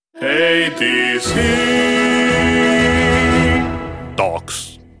ATC Talks.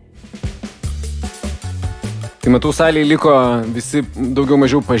 Tai matau, salėje liko visi daugiau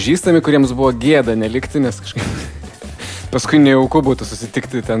mažiau pažįstami, kuriems buvo gėda nelikti, nes kažkaip paskui nejauku būtų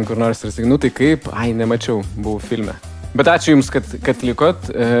susitikti ten kur nors ir sakyti, nu tai kaip, nemačiau, buvau filme. Bet ačiū Jums, kad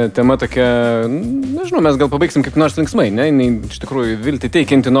likot. Tema tokia, nežinau, mes gal pabaigsim kaip nors linksmai, ne? Iš tikrųjų viltį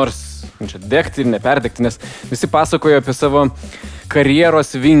teikianti nors čia degti ir neperdegti, nes visi pasakojo apie savo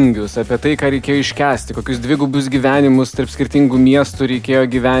karjeros vingius, apie tai, ką reikėjo iškęsti, kokius dvigubus gyvenimus tarp skirtingų miestų reikėjo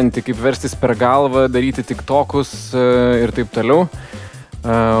gyventi, kaip verstis per galvą, daryti tiktokus ir taip toliau.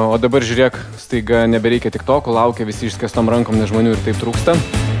 O dabar žiūrėk, staiga nebereikia tiktokų, laukia visi išskėstom rankom, nes žmonių ir taip trūksta.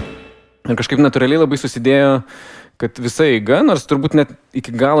 Ir kažkaip natūraliai labai susidėjo, kad visa eiga, nors turbūt net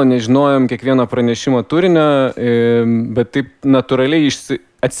iki galo nežinojom kiekvieno pranešimo turinio, bet taip natūraliai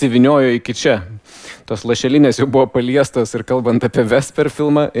atsiviniojo iki čia. Tos lašelinės jau buvo paliestos ir kalbant apie Vesper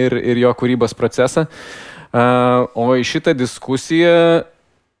filmą ir jo kūrybos procesą. O į šitą diskusiją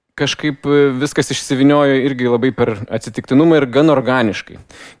kažkaip viskas išsiviniojo irgi labai per atsitiktinumą ir gan organiškai.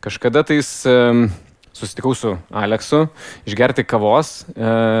 Kažkada tais susitikau su Aleksu išgerti kavos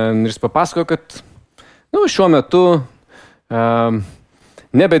ir jis papasakojo, kad šiuo metu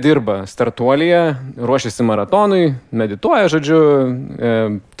nebedirba startuolyje, ruošiasi maratonui, medituoja, žodžiu,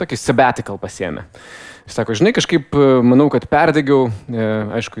 tokį sabbatical pasiėmė. Jis sako, žinai, kažkaip manau, kad perdegiau,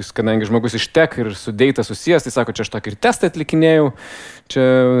 aišku, jis, kadangi žmogus iš tech ir su data susijęs, tai sako, čia aš tokį ir testą atlikinėjau, čia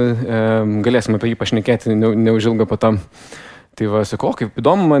galėsim apie jį pašnekėti neužilgo po to. Tai va, sakau, kaip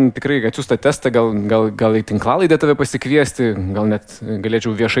įdomu, man tikrai atsiųs tą testą, gal į tinklalaidę tave pasikviesti, gal net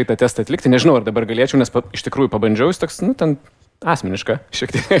galėčiau viešai tą testą atlikti, nežinau, ar dabar galėčiau, nes iš tikrųjų pabandžiau, jis toks, ten asmeniška,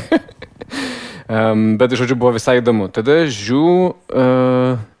 šiek tiek. Bet, žodžiu, buvo visai įdomu. Tada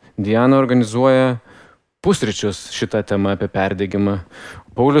Diana organizuoja pusryčius šitą temą apie perdegimą.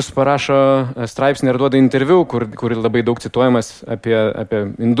 Paulius parašo straipsnį ir duoda interviu, kur labai daug cituojamas apie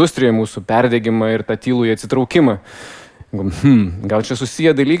industriją mūsų perdegimą ir tą tylųjį atsitraukimą. Gal čia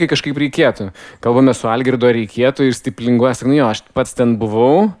susiję dalykai kažkaip reikėtų. Kalbame su Algirdu, reikėtų ir stiplinguoja, sakau, aš pats ten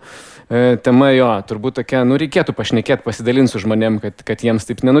buvau. Tema jo, turbūt tokia, reikėtų pašnekėti, pasidalinti su žmonėm, kad jiems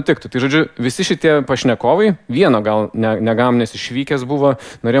taip nenutiktų. Tai žodžiu, visi šitie pašnekovai, vieno gal negavom, nes išvykęs buvo,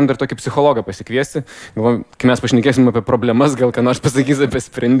 norėjom dar tokį psichologą pasikviesti. Galvom, kai mes pašnekėsim apie problemas, gal ką nors pasakys apie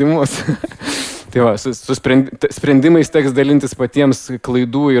sprendimus. Tai va, su sprendimais teks dalintis patiems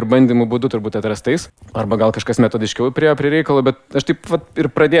klaidų ir bandymų būdų turbūt atrastais. Arba gal kažkas metodiškiau prie reikalo, bet aš taip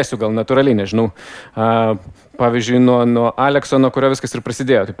ir pradėsiu gal natūraliai, nežinau. Pavyzdžiui, nuo Alekso, nuo kurio viskas ir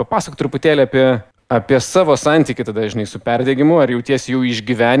prasidėjo. Tai papasakok truputėlį apie savo santykį tada, žinai, su perdegimu. Ar jautiesi jau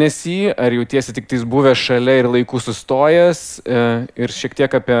išgyvenęs jį, ar jautiesi tik tais buvęs šalia ir laiku sustojęs. Ir šiek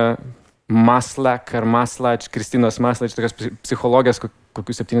tiek apie Maslach, Kristinos Maslach, tokios psichologijos,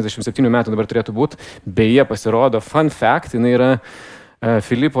 kokių 77 metų dabar turėtų būti. Beje, pasirodo, fun fact, jinai yra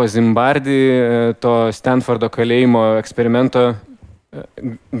Filipo Zimbardi, to Stanfordo kalėjimo eksperimento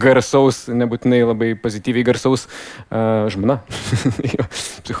garsaus, nebūtinai labai pozityviai garsaus žmona,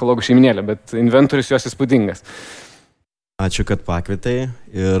 psichologų šeiminėlė, bet inventorius jos įspūdingas. Ačiū, kad pakvietai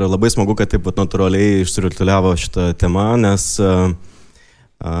ir labai smagu, kad taip natūraliai išsirutuliavo šitą temą, nes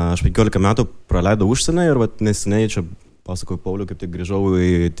aš 15 metų praleidau užsienį ir neseniai čia pasakoju Pauliu, kaip tik grįžau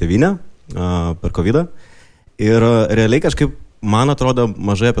į tėvynę per COVID-ą. Ir realiai kažkaip, man atrodo,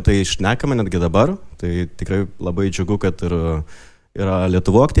 mažai apie tai šnekame netgi dabar. Tai tikrai labai džiugu, kad ir yra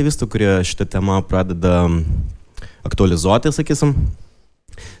Lietuvos aktyvistų, kurie šitą temą pradeda aktualizuoti, sakysim.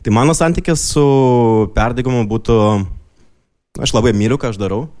 Tai mano santykis su perdegimu būtų, aš labai myliu, ką aš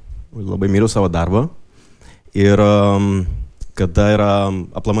darau, labai myliu savo darbą. Ir kada yra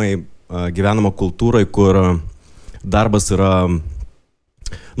aplamai gyvenama kultūrai, kur darbas yra,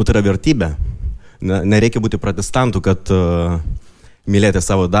 tai yra vertybė. Nereikia būti protestantų, kad mylėti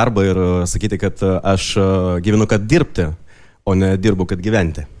savo darbą ir sakyti, kad aš gyvenu, kad dirbti, o ne dirbu, kad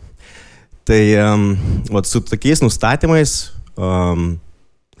gyventi. Tai su tokiais nustatymais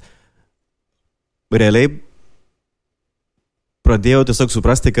realiai pradėjau tiesiog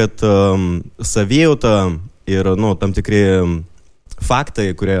suprasti, kad savijauta ir tam tikri faktai,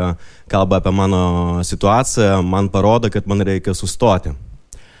 kurie kalba apie mano situaciją, man parodo, kad man reikia sustoti.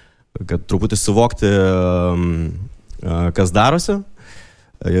 Kad truputį suvokti, kas darosi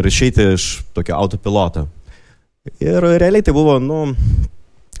ir išeiti iš tokio autopiloto. Ir realiai tai buvo,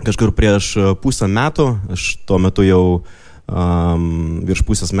 kažkur prieš pusę metų, aš tuo metu jau virš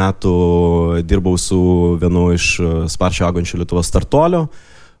pusės metų dirbau su vienu iš sparčiai augančių Lietuvos startuolių,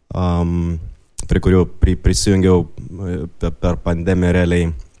 prie kurių prisijungiau per pandemiją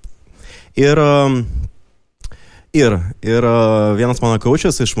realiai. Ir Ir vienas mano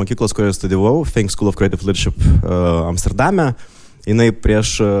coachas iš mokyklos, kurioje studijavau, Think School of Creative Leadership Amsterdame, jinai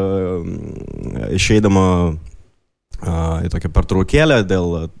prieš išeidama į tokią pertraukėlę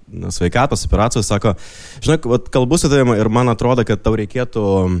dėl sveikatos operacijos, sako, žinok, kalbu su tavimi ir man atrodo, kad tau reikėtų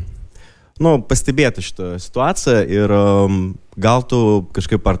pastebėti šitą situaciją ir gal tu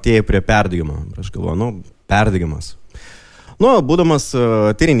kažkaip artėjai prie perdegimo. Aš galvoju, perdegimas. Būdamas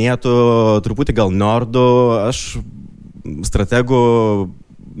tyrinėtų, truputį gal nordų, aš strategų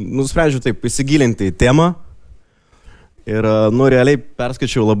nusprendžiau taip įsigilinti į temą. Ir, realiai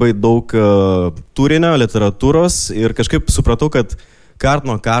perskaičiau labai daug turinio, literatūros ir kažkaip supratau, kad kart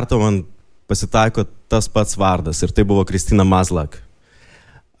nuo karto man pasitaiko tas pats vardas ir tai buvo Kristina Maslach.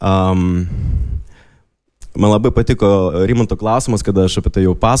 Man labai patiko Rimanto klausimas, kada aš apie tai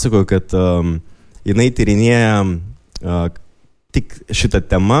jau pasakoju, kad jinai tyrinėja tik šitą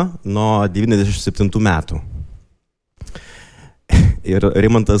temą nuo 97 metų. Ir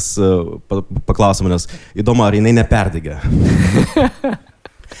Rimantas paklausė manęs, įdomu, ar jinai neperdegė.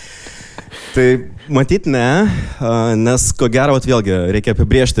 Tai matyt ne, nes ko gero vėlgi reikia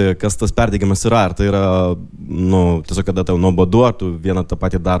apibriežti, kas tas perdegimas yra. Ar tai yra, tiesiog kada tau nuobodu, ar tu vieną tą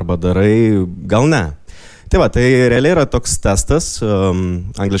patį darbą darai, gal ne. Tai realiai yra toks testas,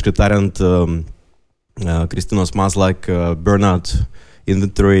 angliškai tariant, Kristinos Maslach Burnout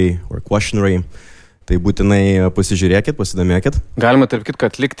Inventory or Questionary. Tai būtinai pasižiūrėkit, pasidomėkit. Galima tarp kitko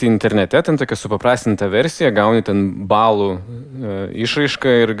atlikti internete, ten tokia supaprastinta versija, gauni ten balų išraišką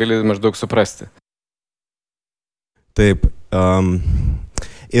ir gali maždaug suprasti. Taip.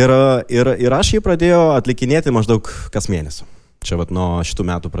 Ir aš jį pradėjau atlikinėti maždaug kas mėnesį. Čia nuo šitų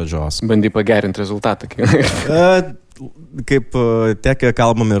metų pradžios. Bandy pagerinti rezultatą. Kaip teke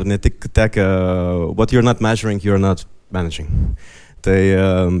kalbam ir ne tik teke, what you're not measuring, you're not managing. Tai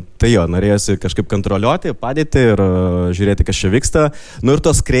jo, norėjusi kažkaip kontroliuoti, padėti ir žiūrėti, kas čia vyksta. Ir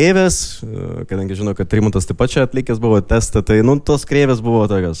tos kreivės, kadangi žinau, kad Rimantas taip pat čia atlikęs buvo testą, tai tos kreivės buvo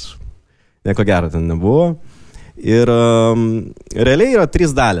tokios, nieko gero ten nebuvo. Ir realiai yra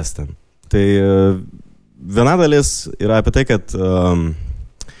 3 dalis ten. Tai viena dalis yra apie tai, kad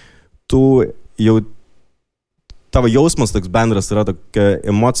tavo jausmas toks bendras yra tokia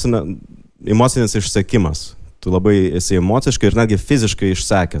emocinis išsekimas. Tu labai esi emociškai ir netgi fiziškai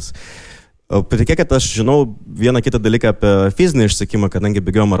išsekęs. Patikėkit, aš žinau vieną kitą dalyką apie fizinį išsekimą, kadangi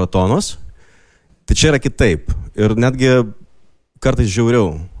bėgiau maratonus. Tai čia yra kitaip. Ir netgi kartais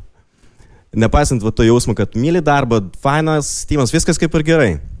žiauriau. Nepaisant to jausmo, kad myli darbą, fainas, stimas, viskas kaip ir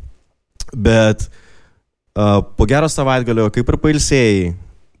gerai. Bet po gero savaitgalio, kaip ir pailsėjai,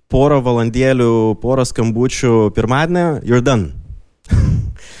 porą valandėlių, porą skambučių pirmadienį, you're done.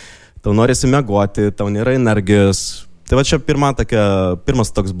 Tau norisi miegoti, tau nėra energijos. Tai va čia pirmas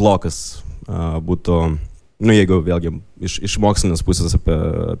toks blokas būtų, jeigu vėlgi iš mokslinės pusės apie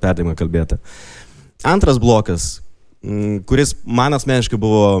perdegimą kalbėti. Antras blokas, kuris man asmeniškai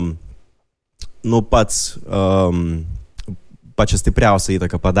buvo pačią stipriausią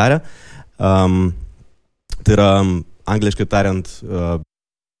įtaką padarė, tai yra angliškai tariant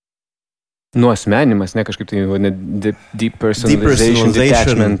nuasmenimas, ne kažkaip tai deep personalization,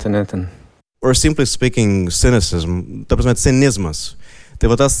 detachment, ne ten. Or simply speaking, cynicism, ta prasme, cinizmas.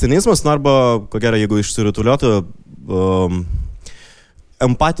 Tai va tas cinizmas, arba, ko gero, jeigu išsirutuliotų,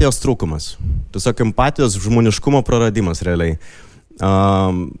 empatijos trūkumas. Tiesiog empatijos žmoniškumo praradimas realiai.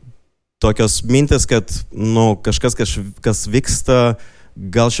 Tokios mintis, kad kažkas, kas vyksta,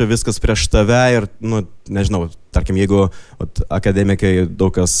 gal čia viskas prieš tave ir, nežinau, tarkim, jeigu akademikai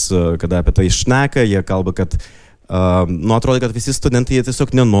daug kas, kada apie tai šneka, jie kalba, kad atrodo, kad visi studentai jie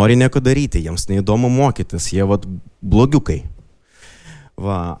tiesiog nenori nieko daryti, jiems neįdomu mokytis, jie blogiukai.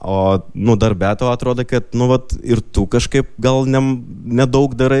 O darbe to atrodo, kad ir tu kažkaip gal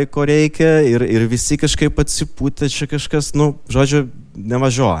nedaug darai, ko reikia ir visi kažkaip atsipūtė, čia kažkas, žodžiu,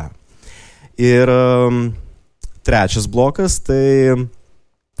 nevažiuoja. Ir trečias blokas, tai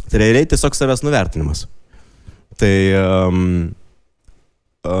realiai tiesiog savęs nuvertinimas. Tai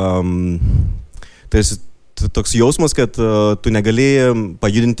toks jausmas, kad tu negali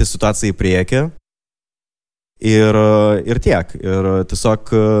pajudinti situaciją į priekį ir tiek. Ir tiesiog...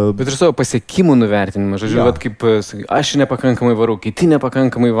 Bet ir savo pasiekimų nuvertinimas, žodžiu, kaip aš nepakankamai varau, kiti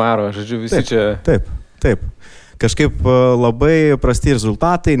nepakankamai varo, žodžiu, visi čia... Taip. kažkaip labai prasti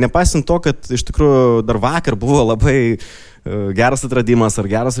rezultatai, nepaisant to, kad iš tikrųjų dar vakar buvo labai geras atradimas ar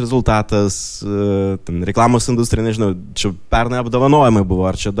geras rezultatas, reklamos industrija, nežinau, čia pernai apdovanojimai buvo,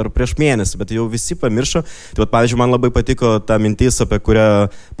 ar čia dar prieš mėnesį, bet jau visi pamiršo. Tai pavyzdžiui, man labai patiko ta mintis, apie kurią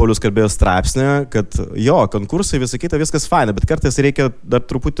Paulius kalbėjo straipsnė, kad jo, konkursai, visą kitą, viskas faina, bet kartais reikia dar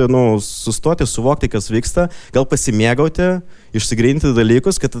truputį sustoti, suvokti, kas vyksta, gal pasimėgauti, išsigryninti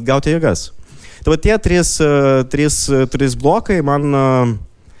dalykus, kad atgauti jėgas. Tai tie trys blokai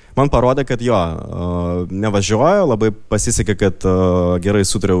man parodė, kad jo, nevažiuoju, labai pasisekė, kad gerai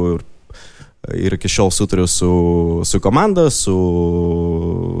sutariau ir iki šiol sutariu su komanda, su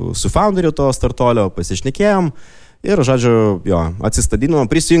founderiu to startuolio, pasišnekėjom ir, žodžiu, jo, atsistatydinau,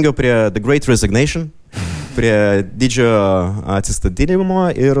 prisijungiau prie The Great Resignation, prie didžiojo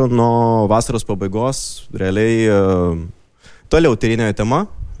atsistatydinimo ir nuo vasaros pabaigos realiai toliau tyrinėjo tema.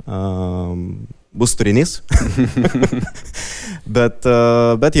 Bus turinys. bet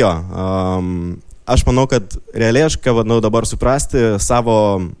jo, aš manau, kad realiai aš bandau dabar suprasti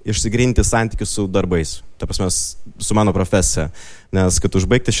savo išsigryninti santykius su darbais, ta prasme, su mano profesija, nes kad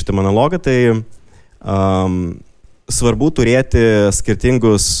užbaigti šitą monologą, tai svarbu turėti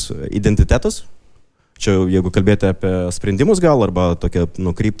skirtingus identitetus. Čia jeigu kalbėti apie sprendimus gal, arba tokią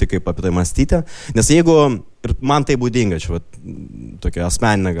kryptį, kaip apie tai mąstyti. Nes jeigu, ir man tai būdinga, čia tokia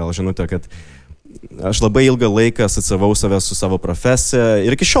asmeninė gal žinutė, kad aš labai ilgą laiką asociavau save su savo profesija ir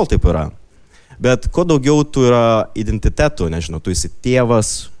iki šiol taip yra. Bet kuo daugiau tu yra identitetų, nežinau, tu esi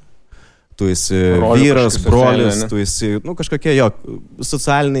tėvas, tu esi vyras, brolis, tu esi, kažkokie jo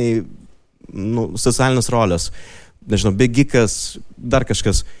socialinės rolės, nežinau, bėgikas, dar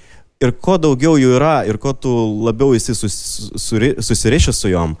kažkas. Ir kuo daugiau jų yra, ir kuo tu labiau esi susirišęs su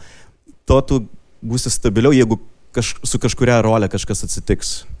jom, to tu būsi stabiliau, jeigu su kažkuria rolė kažkas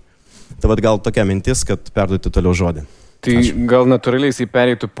atsitiks. Tai gal tokia mintis, kad perduoti toliau žodį. Tai ačiū. Gal natūraliai jisai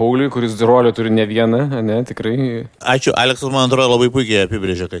pereitų Pauliui, kuris rolę turi ne vieną, ne, tikrai. Ačiū, Aleksas, man atrodo, labai puikiai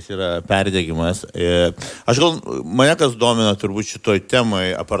apibrėžė, kas yra perdegimas. Mane kas domina turbūt šitoj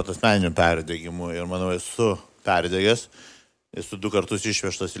temai apart asmeninių perdegimų ir manau esu perdegęs. Esu 2 kartus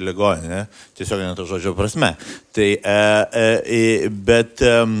išvežtas į ligoninę, tiesiog ne to žodžio prasme. Bet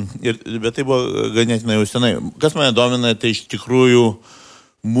tai buvo ganėtinai jau senai. Kas mane domina, tai iš tikrųjų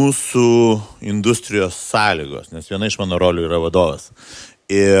mūsų industrijos sąlygos, nes viena iš mano rolių yra vadovas.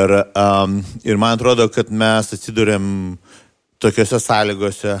 Ir man atrodo, kad mes atsidūrėm tokiose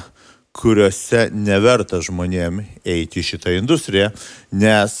sąlygose, kuriuose neverta žmonėm eiti į šitą industriją,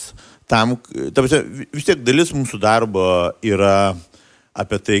 nes vis tiek dalis mūsų darbo yra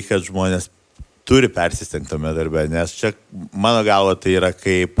apie tai, kad žmonės turi persistengti tame darbe, nes čia mano galva tai yra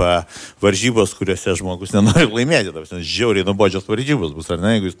kaip varžybos, kuriuose žmogus nenori laimėti. Žiauriai nuobodžios varžybos bus, ar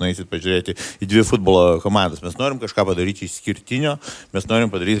ne, jeigu jūs nueisit pažiūrėti į 2 futbolo komandas. Mes norim kažką padaryti išskirtinio, mes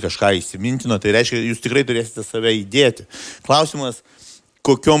norim padaryti kažką įsimintino, tai reiškia, jūs tikrai turėsite save įdėti. Klausimas,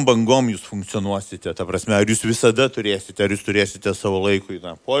 kokiom bangom jūs funkcionuosite, ta prasme, ar jūs visada turėsite, ar jūs turėsite savo laikui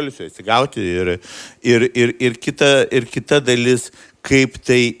poilsio, atsigauti ir kita dalis, kaip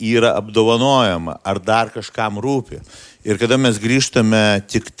tai yra apdovanojama, ar dar kažkam rūpi. Ir kada mes grįžtame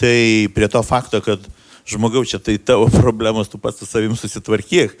tik tai prie to fakto, kad žmogau, čia tai tavo problemos, tu pats su savim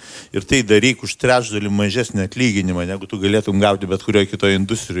susitvarkyk ir tai daryk už 3/3 mažesnį atlyginimą, negu tu galėtum gauti bet kurioje kitoje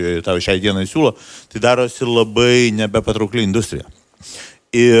industrijoje, tau šiai dienai siūlo, tai darosi labai nebepatraukli industrija.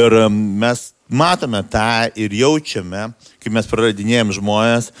 Ir mes matome tą ir jaučiame, kai mes praradinėjom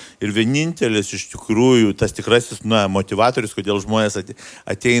žmonės ir vienintelis iš tikrųjų tas tikrasis motivatorius, kodėl žmonės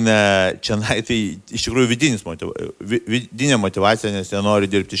ateina čia, tai iš tikrųjų vidinė motivacija, nes jie nori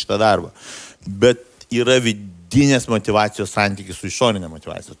dirbti šitą darbą. Bet yra vidinės motivacijos santykis su išorinė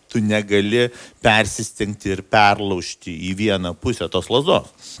motivacija. Tu negali persistengti ir perlaužti į vieną pusę tos lazdos.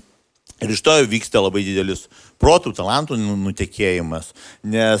 Ir iš to vyksta labai didelis protų, talentų nutekėjimas,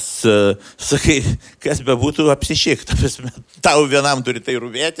 nes, sakai, kas bebūtų apsišik, tau vienam turi tai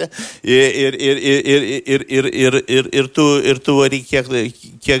rūpėti ir tu varyk kiek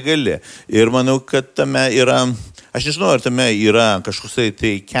gali. Ir manau, kad tame yra, aš nežinau, ar tame yra kažkoksai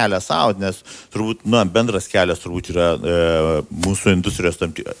tai kelias out, nes turbūt, bendras kelias turbūt yra mūsų industrijos,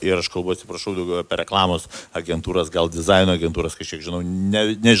 ir aš kalbu, atsiprašau, daugiau apie reklamos agentūras, gal dizaino agentūras, kažkiek žinau,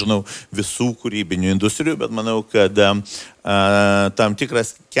 nežinau visų kūrybinių industrijų, bet manau, kad tam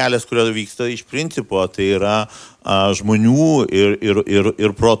tikras kelias, kurio vyksta iš principo, tai yra žmonių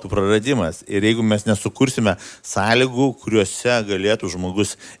ir protų praradimas. Ir jeigu mes nesukursime sąlygų, kuriuose galėtų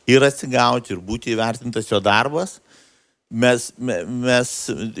žmogus ir atsigauti, ir būti įvertintas jo darbas, mes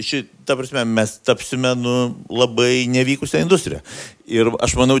tapsime labai nevykusią industriją. Ir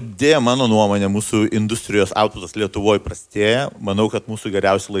aš manau, dėja, mano nuomonė, mūsų industrijos outputas Lietuvoje prastėja. Manau, kad mūsų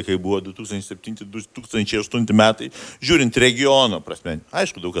geriausi laikai buvo 2007-2008 metai, žiūrint regiono prasme.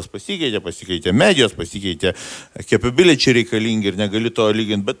 Aišku, daug kas pasikeitė medijos, pasikeitė capability reikalingi ir negali to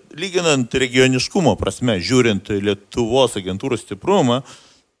lyginti, bet lyginant regioniškumo prasme, žiūrint Lietuvos agentūros stiprumą,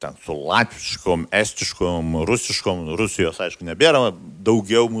 ten su latviškom, estiškom, rusiškom, Rusijos, aišku, nebėra,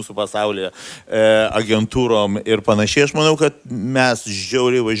 daugiau mūsų pasaulyje agentūrom ir panašiai. Aš manau, kad mes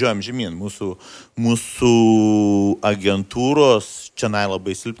žiauriai važiuojam žemyn. Mūsų agentūros čia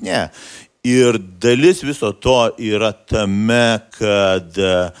labai silpnė. Ir dalis viso to yra tame, kad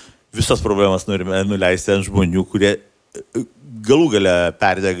visas problemas norime nuleisti ant žmonių, kurie galų gale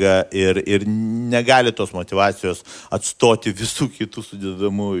perdega ir negali tos motivacijos atstoti visų kitų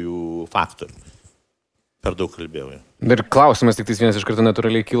sudedamųjų faktorių. Per daug kalbėjau. Ir klausimas tik vienas iš karto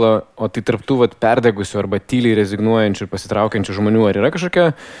natūraliai kilo, o tai tarptų perdegusių arba tyliai rezignuojančių ir pasitraukiančių žmonių, ar yra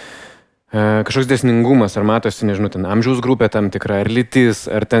kažkoks dėsningumas, ar matosi, nežinau, ten amžiaus grupė tam tikra, ar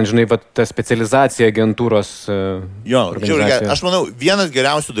lytis, ar ten, žinai, ta specializacija agentūros organizacija. Aš manau, vienas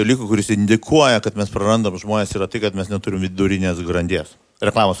geriausių dalykų, kuris indikuoja, kad mes prarandam žmonės, yra tai, kad mes neturim vidurinės grandies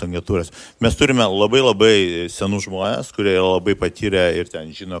reklamos agentūros. Mes turime labai senų žmonės, kurie yra labai patyrę ir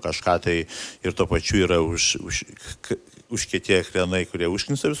ten žino kažką tai ir to pačiu yra užkietėję krenai, kurie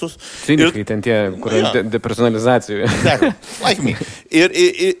užknisa visus. Cinikai ten tie, kurie depersonalizacijų. Like me.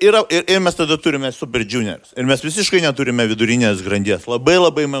 Ir mes tada turime super juniors. Ir mes visiškai neturime vidurinės grandies.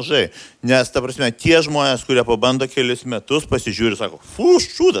 Labai mažai. Nes, ta prasme, tie žmonės, kurie pabando kelis metus, pasižiūri ir sako,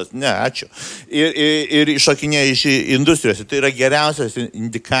 šūdas, ne, ačiū. Ir iššokinėja iš industrijos. Tai yra geriausias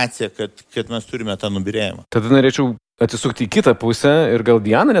indikacija, kad mes turime tą nubyrėjimą. Tada norėčiau atsisukti į kitą pusę ir gal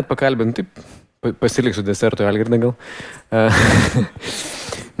Dianą net pakalbinti. Taip. Pasiliksiu desertui, Algirdą gal.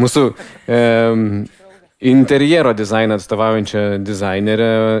 Mūsų interjero dizainą atstovaujančią dizainerę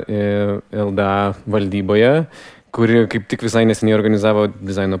LDA valdyboje, kuri kaip tik visai neseniai organizavo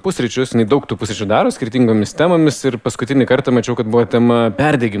dizaino pusryčius. Jis daug tų pusryčių daro skirtingomis temomis ir paskutinį kartą mačiau, kad buvo tema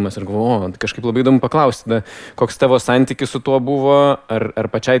perdegimas. Ir galvoju, kažkaip labai įdomu paklausti, koks tavo santykis su tuo buvo, ar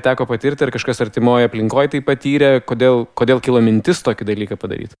pačiai teko patirti, ar kažkas artimoje aplinkoje tai patyrė, kodėl kilo mintis tokį dalyką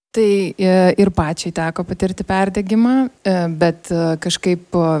padaryti. Tai ir pačiai teko patirti perdegimą, bet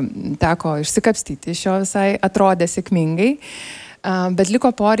kažkaip teko išsikapstyti iš jo, visai atrodė sėkmingai, bet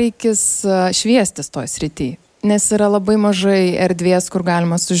liko poreikis šviestis toj srity. Nes yra labai mažai erdvės, kur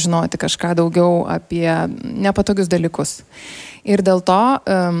galima sužinoti kažką daugiau apie nepatogius dalykus. Ir dėl to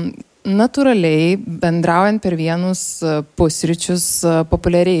natūraliai, bendraujant per vienus pusryčius,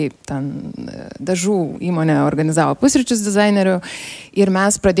 populiariai ten dažų įmonė organizavo pusryčius dizainerių ir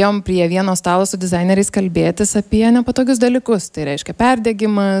mes pradėjom prie vieno stalo su dizaineriais kalbėtis apie nepatogius dalykus. Tai reiškia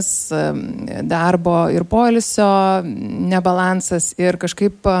perdegimas, darbo ir poilsio nebalansas ir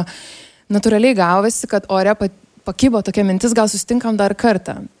kažkaip natūraliai gavosi, kad ore pakibo tokia mintis, gal susitinkam dar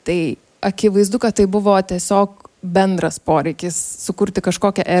kartą. Tai akivaizdu, kad tai buvo tiesiog bendras poreikis sukurti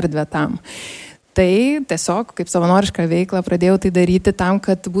kažkokią erdvę tam. Tai tiesiog kaip savanorišką veiklą pradėjau tai daryti tam,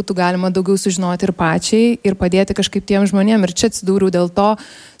 kad būtų galima daugiau sužinoti ir pačiai ir padėti kažkaip tiem žmonėm. Ir čia atsidūriau dėl to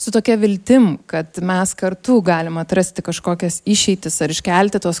su tokia viltim, kad mes kartu galim atrasti kažkokias išeitis ar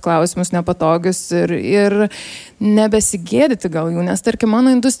iškelti tos klausimus nepatogius ir nebesigėdyti gal jų, nes tarkim mano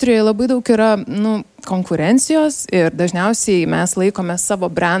industrijoje labai daug yra konkurencijos ir dažniausiai mes laikome savo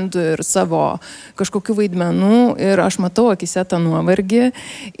brandų ir savo kažkokių vaidmenų ir aš matau akise tą nuovargį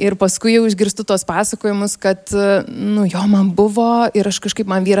ir paskui jau išgirstu tos pasakojimus, kad jo man buvo ir aš kažkaip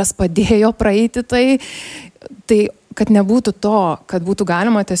man vyras padėjo praeiti tai kad nebūtų to, kad būtų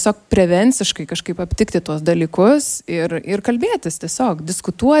galima tiesiog prevenciškai kažkaip aptikti tuos dalykus ir kalbėtis tiesiog,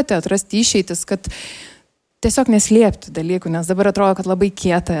 diskutuoti, atrasti išeitis, kad tiesiog neslėpti dalykų, nes dabar atrodo, kad labai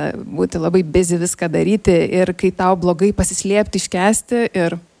kieta būti, labai busy viską daryti ir kai tau blogai pasislėpti, iškęsti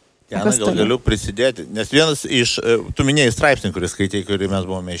ir... Jana, gal galiu prisidėti, nes vienas iš, tu minėjai straipsnį, kurį mes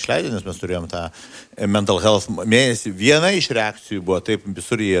buvome išleidę, nes mes turėjom tą mental health mėnesį. Viena iš reakcijų buvo, taip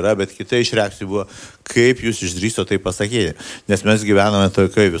visur jie yra, bet kita iš reakcijų buvo, kaip jūs išdrįso tai pasakyti. Nes mes gyvename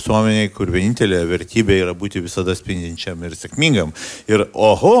tokioje visuomenėje, kur vienintelė vertybė yra būti visada spindinčiam ir sėkmingam. Ir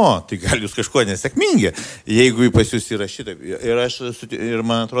tai gal jūs kažko nesėkmingi, jeigu pas jūs yra šitaip. Ir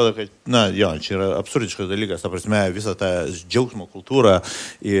man atrodo, kad, čia yra absurdiškas dalykas, ta prasme, visą tą džiaugsmo kultūrą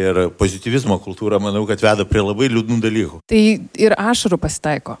ir pozityvizmo kultūra, manau, kad veda prie labai liūdnų dalykų. Tai ir ašarų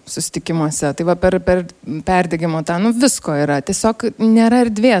pasitaiko susitikimuose. Tai va per perdegimo visko yra. Tiesiog nėra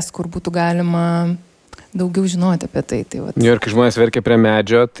erdvės, kur būtų galima daugiau žinoti apie tai. Tai vat. Ir kai žmonės verkia prie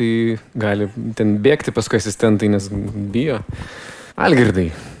medžio, tai gali ten bėgti paskui asistentai, nes bijo. Algirdai,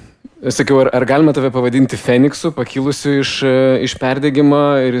 sakiau, ar galima tave pavadinti Feniksu, pakilusiu iš perdegimo?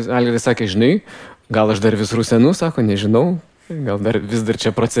 Ir Algirdai sakė, žinai, gal aš dar vis rusenu, sako, nežinau, gal vis dar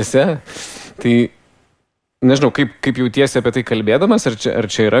čia procese. Tai nežinau, kaip jautiesi apie tai kalbėdamas, ar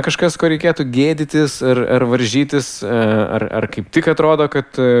čia yra kažkas, ko reikėtų gėdytis, ar varžytis, ar kaip tik atrodo,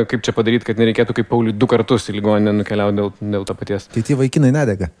 kad kaip čia padaryti, kad nereikėtų kaip Pauliui 2 kartus į ligoninę nukeliauti dėl to paties. Tai tie vaikinai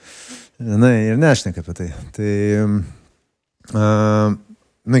nedega. Ir nešneka apie tai. Tai,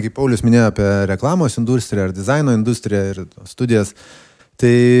 kaip Paulius minėjo apie reklamos industriją, ar dizaino industriją ir studijas,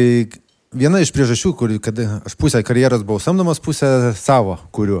 tai viena iš priežasčių, kad aš pusę karjeros buvau samdomas, pusę savo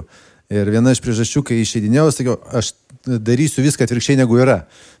kuriu. Ir viena iš priežasčių, kai išeidinėjau, sakiau, aš darysiu viską atvirkščiai negu yra.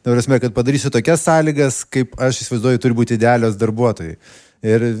 Prasme, kad padarysiu tokias sąlygas, kaip aš įsivaizduoju, turi būti idealios darbuotojai.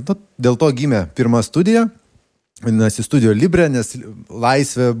 Ir dėl to gimė pirma studija, vadinasi Studio Libre, nes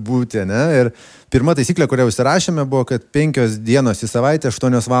laisvė būti, ne? Ir pirma taisyklė, kurią užsirašėme, buvo, kad 5 dienos į savaitę,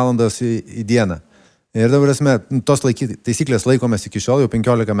 8 valandos į dieną. Ir dabar tos taisyklės laikomės iki šiol jau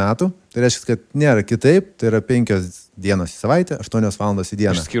 15 metų. Tai reiškia, kad nėra kitaip, tai yra 5 dienos į savaitę, 8 valandos į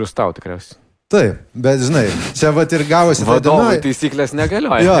dieną. Išskyrus tau tikriausiai. Taip, bet žinai, čia ir gavosi. Vadovų taisyklės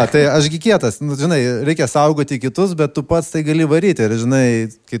negalioja. Jo, tai ašgi kietas, žinai, reikia saugoti kitus, bet tu pats tai gali varyti. Ir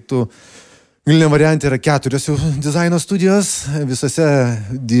žinai, kai tu galiniam variantė yra 4 jau dizaino studijos, visose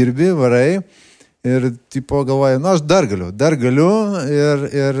dirbi, varai. Ir tipo galvoja, aš dar galiu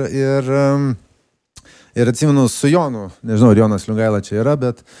ir atsimenu su Jonu, nežinau, ar Jonas Liungaila čia yra,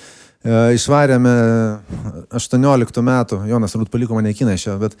 bet išvarėme 18 metų, Jonas turbūt paliko mane į Kiną iš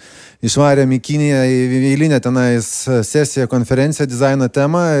jo, bet išvarėme į Kiniją į eilinę tenais sesiją, konferenciją, dizaino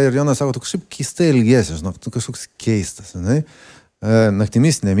temą ir Jonas sako, tu kažkaip keistai ilgiesi, žinok, tu kažkoks keistas, žinai.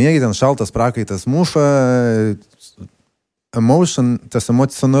 Naktimis nemėgi, ten šaltas prakaitas muša, tas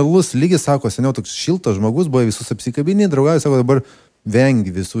emocionalus lygis, sako, seniau toks šiltas žmogus, buvo visus apsikabinį, draugavai, sako, dabar vengi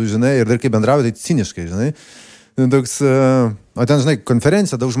visų, žinai, ir dar kai bendrauja, tai ciniškai, žinai. Toks, o ten, žinai,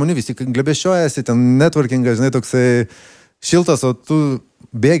 konferencija, daug žmonių visi glebeščiojasi, ten networkingas, žinai, toksai šiltas, o tu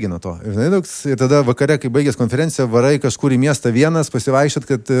bėgi nuo to. Ir, žinai, toks, ir tada vakare, kai baigės konferencija, varai kažkur į miestą vienas, pasivaikščiat,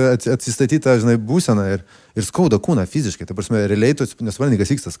 kad atsistatyta, žinai, būsena ir skauda kūną fiziškai. Tai prasme, realiai tu nesvarni,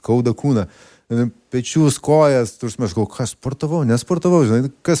 kas vyksta, skauda kūną. Pečius, kojas, tu aš galvoju, kas nesportavau,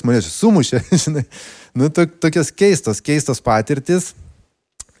 žinai, kas mane sumušė, žinai. Tokios keistos patirtis.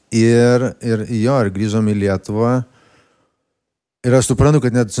 Ir grįžom į Lietuvą. Ir aš suprantu,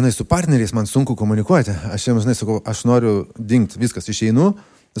 kad net, žinai, su partneriais man sunku komunikuoti. Aš jiems, žinai, sakau, aš noriu dingti, viskas, išeinu.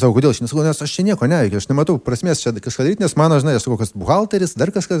 Sakau, kodėl aš nesakau, nes aš čia nieko neveikiu, aš nematau prasmės čia kažką daryti, nes mano, žinai, aš sakau, kas buhalteris,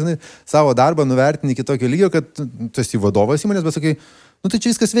 dar kažkas, žinai, savo darbą nuvertini iki tokio lygio, kad tu esi vadovas įmonės, bet sakai, tai čia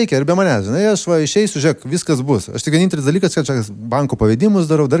viskas veikia ir be manęs, žinai, aš išeisiu, žiūrėk, viskas bus. Aš tik vienintelis dalykas, kad čia banko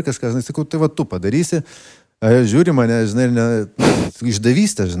pavedimus darau, dar kažką, žinai, sakau, tai tu padarysi. Žiūri mane, žinai,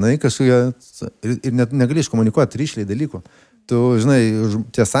 išdavystę, žinai, kažkokia, ir net negali iškomunikuoti ryšliai dalykų. Tu, žinai,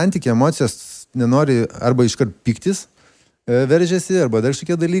 tie santykiai, emocijos nenori arba iškart piktis veržiasi, arba dar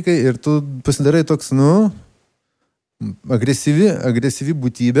šikie dalykai, ir tu pasidarai toks, agresyvi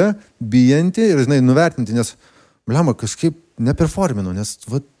būtybė, bijanti ir, žinai, nuvertinti, nes, blema, kažkaip neperforminu, nes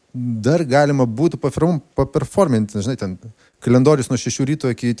dar galima būtų paperforminti, žinai, ten kalendorius nuo 6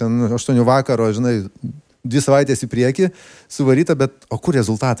 ryto iki 8 vakaro, žinai, 2 savaitės į priekį suvaryta, bet o kur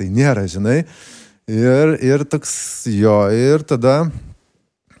rezultatai? Nėra, žinai. Ir toks, ir tada,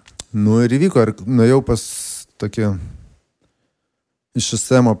 ir įvyko, ir nuėjau pas tokį, iš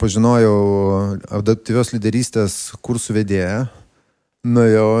SSM pažinojau adaptyvios lyderystės kursų vedėją.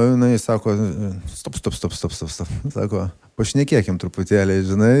 Nuėjau, jis sako, stop. Sako, pašnekėkim truputėlį,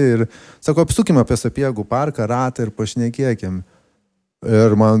 žinai, ir sako, apsukim apie Sapiegų parką, ratą ir pašnekėkim.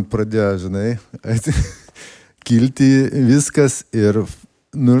 Ir man pradėjo, žinai, kilti viskas ir,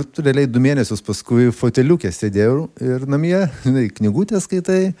 realiai 2 mėnesius paskui foteliukė sėdėjau ir namie, žinai, knygutės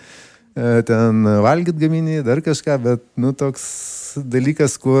skaitai, ten valgyt gamini, dar kažką, bet, toks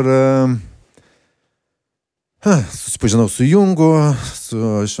dalykas, kur susipažinau su Jungu, su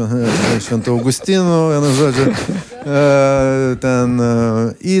Šventu Augustinu, vienu žodžiu, ten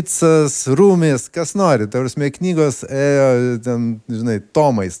Icas, Rūmis, kas nori, ta prasme, knygos ėjo, ten, žinai,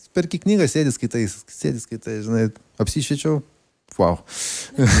 tomais. Perki knygą, sėdi skaitai, žinai, apsišviečiau, wow,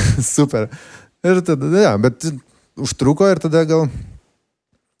 super. Ir tada, bet užtruko ir tada gal,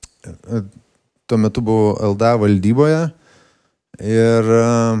 tuo metu buvau LDA valdyboje ir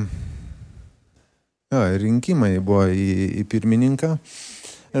rinkimai buvo į pirmininką.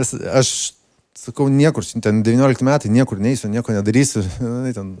 Ir aš sakau, niekur, ten 19 metai, niekur neįsiu, nieko nedarysiu.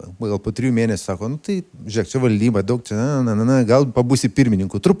 Ten, gal po 3 mėnesių sako, nu tai, žiūrėk, čia valdyba, daug čia, gal pabūsi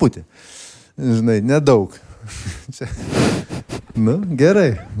pirmininku, truputį. Žinai, nedaug. Čia. Nu,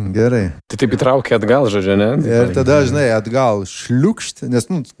 gerai. Tai taip įtraukė atgal, žodžiu, ne? Ir tada, žinai, atgal šliukšt, nes,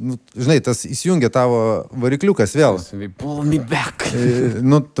 žinai, tas įsijungia tavo varikliukas vėl. Pull me back.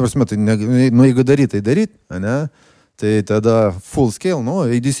 Tarsi, jeigu daryt, ne? Tai tada full scale,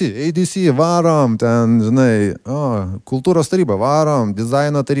 ADC varom, ten, žinai, kultūros taryba varom,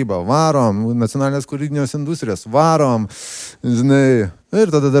 dizaino taryba varom, nacionalinės kūrybinės industrijos varom, žinai,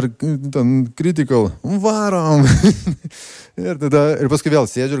 ir tada dar ten critical varom. ir paskui vėl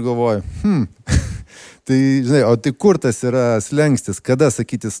sėdžiu ir galvoju, tai, žinai, o tai kur tas yra slengstis, kada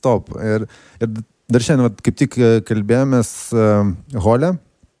sakyti stop. Ir dar šiandien, kaip tik kalbėjomės hole,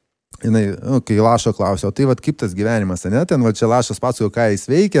 jinai, kai Lašo klausė, o tai kaip tas gyvenimas, ne? Ten čia Lašas pasakojo, ką jis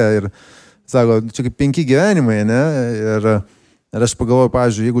veikia ir sako, čia kaip 5 gyvenimai, ne? Ir aš pagalvoju,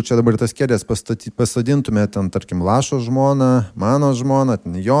 pavyzdžiui, jeigu čia dabar tas kėdės pasadintume ten, tarkim, Lašo žmoną, mano žmoną,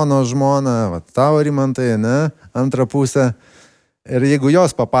 Jono žmoną, tavo Rimantai, ne? Antrą pusę. Ir jeigu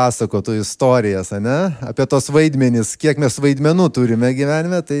jos papasakotų istorijas, ne? Apie tos vaidmenis, kiek mes vaidmenų turime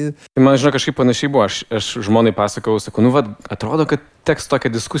gyvenime, tai... Man, žinau, kažkaip panašiai buvo. Aš žmonai pasakau, sakau, atrodo, kad teks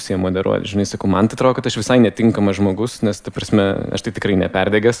tokią diskusiją moderuoti. Žinai, sakau, man tai atrodo, kad aš visai netinkamas žmogus, nes, ta prasme, aš tai tikrai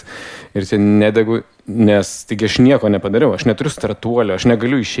neperdegęs ir čia nedegu, nes taigi aš nieko nepadariau. Aš neturiu startuolio, aš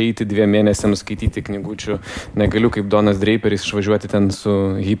negaliu išeiti 2 mėnesiams skaityti knygučių, negaliu kaip Donas Draperis išvažiuoti ten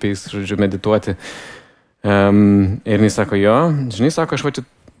su hipiais, žodžiu, medituoti. Ir jis sako, žinai, sako, aš čia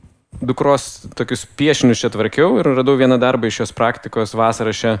dukros tokius piešinius čia tvarkiau ir radau vieną darbą iš jos praktikos vasarą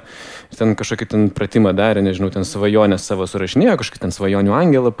čia, ten kažkokį ten pratimą darė, nežinau, ten svajonės savo surašinėjo, kažkokį ten svajonių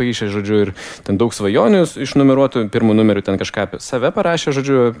angelą paaišė, žodžiu, ir ten daug svajonių išnumeruotų, 1 numeriu ten kažką apie save parašė,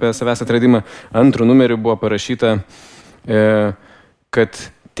 žodžiu, apie savęs atradimą, 2 numeriu buvo parašyta, kad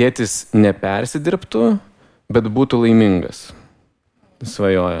tėtis nepersidirbtų, bet būtų laimingas,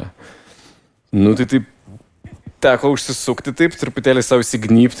 svajoja. Nu, tai taip, teko užsisukti taip, truputėlį savo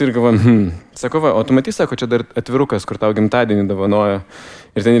įsignypti ir galvoju, Sako, o tu matys, sako, čia dar atvirukas, kur tau gimtadienį dovanojo.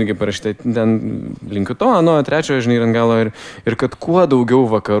 Ir ten irgi parašyta, ten linkiu to, 3, žinai, ant galo. Ir kad kuo daugiau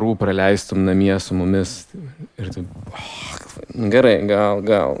vakarų praleistum namie su mumis. Ir tai, gerai,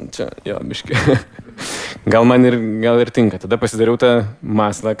 gal, čia, biški. Gal man gal ir tinka. Tada pasidariau tą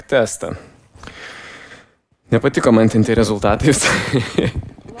Maslach testą. Nepatiko man ten tie rezultatai.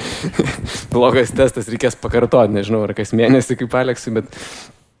 Blogas testas, reikės pakartoti, nežinau, ar kas mėnesį kaip Aleksui, bet...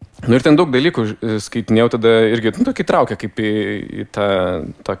 Nu ir ten daug dalykų skaitinėjau, tada irgi tokį traukia kaip į tą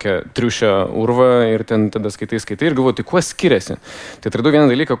tokią triušio urvą ir ten tada skaitai ir galvoju, tai kuo skiriasi? Tai atradau vieną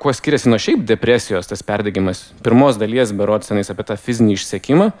dalyką, kuo skiriasi nuo šiaip depresijos, tas perdegimas. Pirmos dalies berods senais apie tą fizinį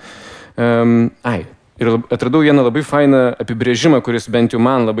išsekimą. Ir atradau vieną labai fainą apibrėžimą, kuris bent jau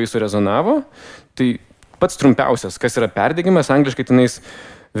man labai surezonavo. Tai pats trumpiausias, kas yra perdegimas, angliškai tenais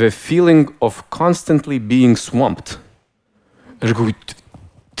the feeling of constantly being swamped. Aš galvoju,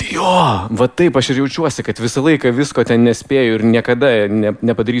 va taip aš ir jaučiuosi, kad visą laiką visko ten nespėju ir niekada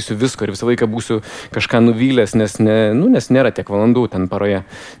nepadarysiu visko ir visą laiką būsiu kažką nuvylęs, nes nėra tiek valandų ten paroje,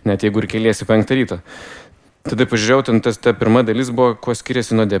 net jeigu ir keliesi 5 ryto. Tada pažiūrėjau, ten ta pirma dalis buvo, kuo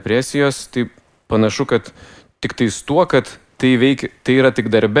skiriasi nuo depresijos, tai panašu, kad tik tais tuo, kad tai yra tik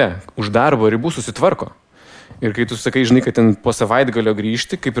darbe, už darbo ribų susitvarko. Ir kai tu sakai, žinai, kad ten po savaitgalio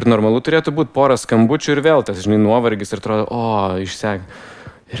grįžti, kaip ir normalu turėtų būti porą skambučių ir vėl tas, žinai, nuovargis ir atrodo, išsek.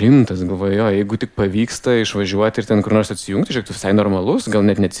 Rimtas, galvoju, jeigu tik pavyksta išvažiuoti ir ten kur nors atsijungti, žiūrėk, tu visai normalus, gal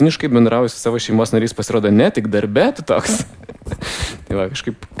net neciniškai bendrauji su savo šeimos narys, pasirodo, ne, tik darbe tu toks. Tai va,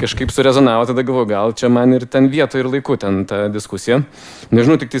 kažkaip surezonavo, tada galvoju, gal čia man ir ten vieto ir laiku ten ta diskusija.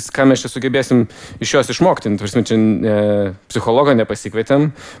 Nežinau, tik tais, ką mes čia sugebėsim iš jos išmokti. Tarsi, čia psichologą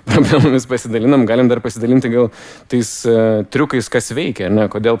nepasikvietėm, problemomis pasidalinam, galim dar pasidalinti gal tais triukais, kas veikia, ne,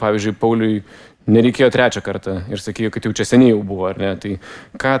 kodėl, pavyzdžiui, Pauliui nereikėjo 3 kartą ir sakėjo, kad jau čia seniai jau buvo, ar ne? Tai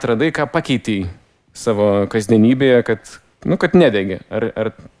ką atradai, ką pakeitei savo kasdienybėje, kad nedegė? Ar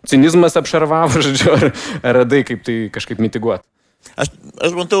cinizmas apšarvavo, žodžiu, ar radai, kaip tai kažkaip mitiguoti?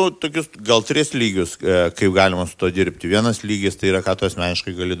 Aš matau tokius gal 3 lygius, kaip galima su to dirbti. Vienas lygis tai yra, ką tu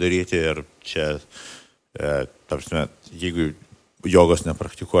asmeniškai gali daryti ir čia, tarpsime, jeigu jogos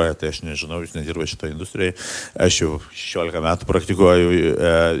nepraktikuoja, tai aš nežinau, jūs nedirba šitoje industrijoje, aš jau 16 metų praktikuoju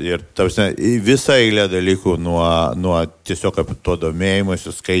ir tarpsime, visą eilę dalykų nuo tiesiog apie to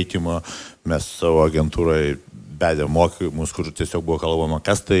domėjimosi, skaitimo, mes savo agentūroje bedėm mokymus, kur tiesiog buvo kalbama,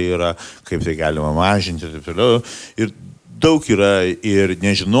 kas tai yra, kaip tai galima mažinti ir taip toliau. Ir daug yra ir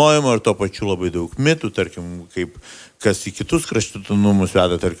nežinojimo, ir to pačiu labai daug mitų, tarkim, kaip kas į kitus kraštutinumus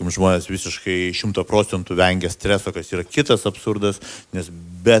veda, tarkim, žmonės visiškai 100% vengia streso, kas yra kitas absurdas, nes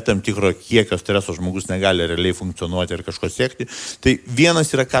be tam tikro kiekio streso žmogus negali realiai funkcionuoti ir kažko siekti. Tai vienas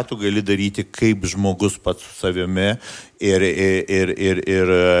yra, ką tu gali daryti kaip žmogus pats su savimi ir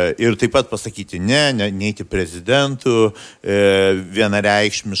taip pat pasakyti neiti prezidentų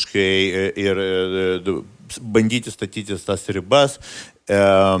vienareikšmiškai ir bandyti statytis tas ribas.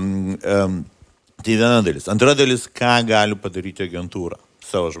 Tai viena dalis. Antra dalis, ką gali padaryti agentūra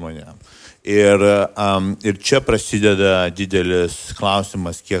savo žmonėm. Ir čia prasideda didelis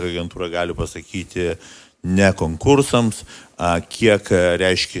klausimas, kiek agentūra gali pasakyti ne konkursams, kiek,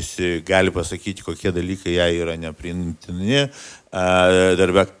 reiškiasi, gali pasakyti, kokie dalykai jai yra nepriimtini,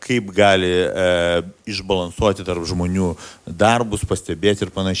 darbę, kaip gali išbalansuoti tarp žmonių darbus, pastebėti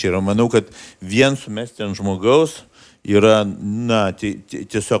ir panašiai. Ir manau, kad vien sumesti ant žmogaus yra,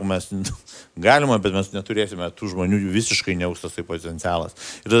 tiesiog mes galima, bet mes neturėsime tų žmonių visiškai neaustas tai potencialas.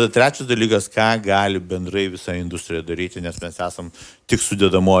 Ir tada trečias dalykas, ką gali bendrai visa industrija daryti, nes mes esam tik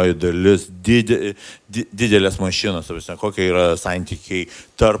sudėdamoji dalis didelės mašinos, kokie yra santykiai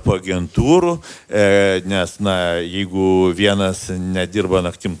tarp agentūrų, nes, jeigu vienas nedirba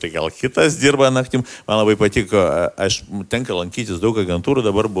naktim, tai gal kitas dirba naktim. Man labai patiko, aš tenka lankytis daug agentūrų,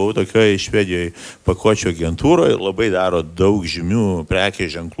 dabar buvau tokioje Švedijoje pakuočių agentūroje ir labai daro daug žymių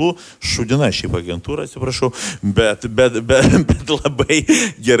prekės ženklų, šudina šiaip agentūrą, atsiprašau, bet labai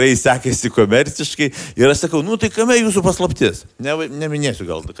gerai sekėsi komerciškai. Ir aš sakau, tai kame jūsų paslaptis? Neminėsiu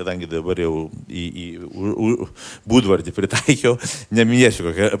gal, kadangi dabar jau į būdvardį pritaikiau, neminėsiu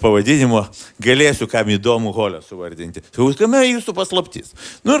kokio pavadinimo, galėsiu kam įdomu holę suvardinti. Sakau, kame jūsų paslaptis?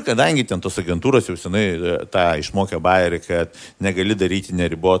 Ir kadangi ten tos agentūros jau senai tą išmokė bajerį, kad negali daryti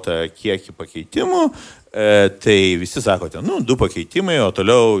neribotą kiekį pakeitimų, tai visi sakote, 2 pakeitimai, o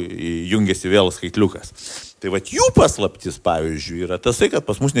toliau jungiasi vėl skaitliukas. Tai jų paslaptis, pavyzdžiui, yra tasai, kad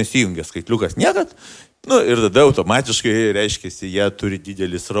pas mus nesijungia skaitliukas niekad, ir tada automatiškai, reiškiasi, jie turi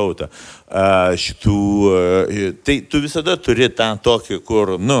didelį srautą šitų. Tai tu visada turi tą tokį,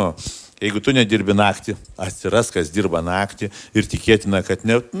 kur, jeigu tu nedirbi naktį, atsiras, kas dirba naktį ir tikėtina, kad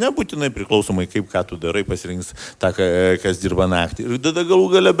nebūtinai priklausomai kaip ką tu darai, pasirinks tą, kas dirba naktį. Ir tada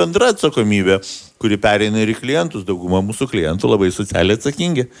galų gale bendra atsakomybė, kuri pereina ir į klientus. Dauguma mūsų klientų labai socialiai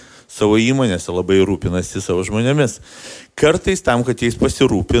atsakingi savo įmonėse, labai rūpinasi savo žmonėmis. Kartais tam, kad jais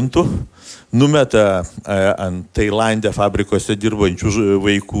pasirūpintų, numeta ant Tailande fabrikose dirbančių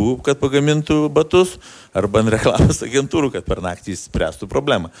vaikų, kad pagamintų batus, arba ant reklamos agentūrų, kad per naktį spręstų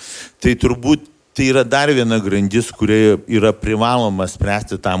problemą. Tai turbūt tai yra dar viena grandis, kurie yra privaloma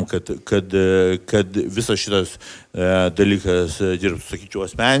spręsti tam, kad visas šitas dalykas dirbtų, sakyčiau,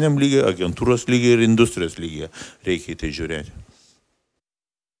 asmeniniam lygiai, agentūros lygiai ir industrijos lygiai. Reikia į tai žiūrėti.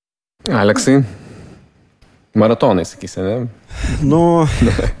 Aleksai, maratonai, sakysi, ne?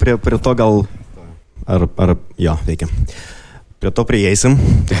 Prie to gal... Jo, veikia. Prie to prieisim.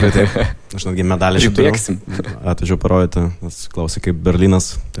 Tikrai taip. Aš netgi medalį bėgsim. Atvežiau parodyti, nes klausai kaip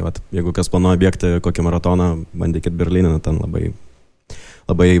Berlynas. Tai jeigu kas planuoja bėgti kokį maratoną, bandykit Berlyną, ten labai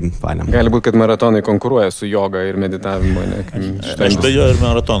fainam. Gali būti, kad maratonai konkuruoja su joga ir meditavimu, ne? Aš bejo ir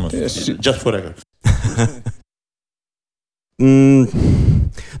maratonus. Just for record.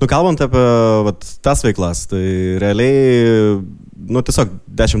 Kalbant apie tas veiklas, tai realiai tiesiog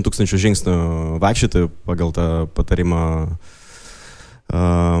 10 000 žingsnių vaikščioti pagal tą patarimą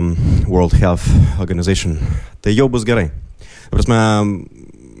World Health Organization. Tai jau bus gerai. Prasme,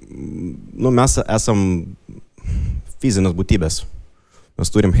 mes esam fizinės būtybės.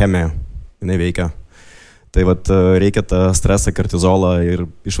 Mes turim chemiją, jinai veikia. Tai reikia tą stresą, kortizolą ir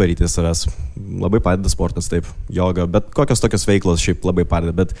išvaryti savęs. Labai padeda sportas, taip, joga, bet kokios tokios veiklos šiaip labai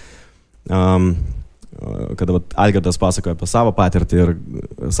padeda. Bet kada Algirdas pasakojo apie savo patirtį ir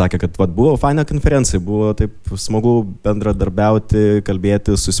sakė, kad buvo faina konferencija, buvo taip smagu bendradarbiauti,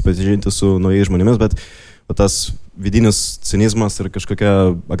 kalbėti, susipažinti su naujais žmonėmis, bet tas vidinis cinizmas ir kažkokia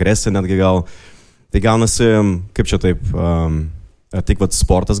agresija netgi gal, tai gaunasi, kaip čia taip, tik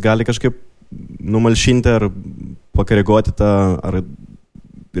sportas gali kažkaip numalšinti ar pakoreguoti tą, ar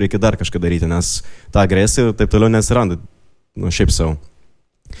reikia dar kažką daryti, nes ta agresija ir taip toliau nesiranda, šiaip savo.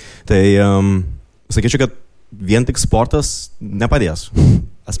 Tai sakyčiau, kad vien tik sportas nepadės,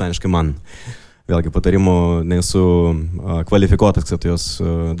 asmeniškai man. Vėlgi patarimų nesu kvalifikuotas, kad juos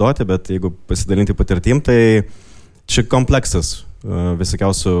duoti, bet jeigu pasidalinti patirtim, tai čia kompleksas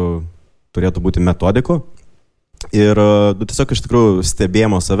visokiausių turėtų būti metodikų. Ir tiesiog iš tikrųjų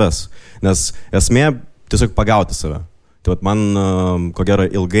stebėjimo savęs, nes esmė tiesiog pagauti save. Tai man, ko gero,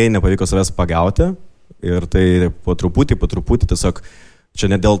 ilgai nepavyko savęs pagauti Ir tai po truputį tiesiog čia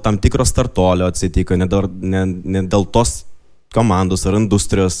ne dėl tam tikro startolio atsitiko, ne dėl tos komandos ar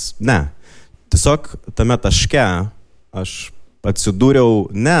industrijos, ne. Tiesiog tame taške aš atsidūriau,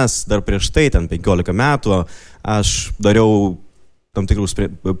 nes dar prieš tai, ten 15 metų, aš dariau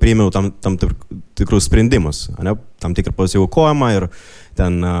priėmiau tam tikrus sprendimus, ne? Tam tikrą pasiaukojimą ir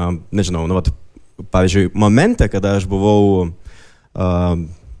ten, nežinau, pavyzdžiui, momente, kada aš buvau,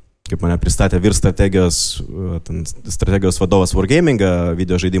 kaip mane pristatė vyr strategijos vadovas Wargaming'ą,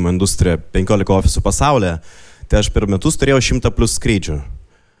 video žaidimo industrija, 15 ofisų pasaulyje, tai aš per metus turėjau 100+ skrydžių.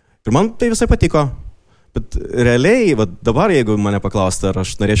 Ir man tai visai patiko. Bet realiai, dabar, jeigu mane paklausti, ar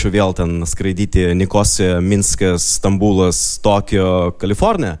aš norėčiau vėl ten skraidyti Nikosija, Minskas, Stambulas, Tokijo,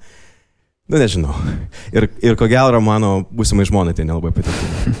 Kalifornija, nežinau. Ir ko gero mano būsimai žmonai tai nelabai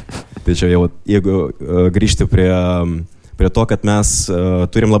patiko. Tai čia jau, jeigu grįžti prie to, kad mes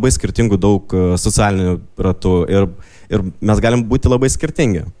turim labai skirtingų daug socialinių ratų ir mes galim būti labai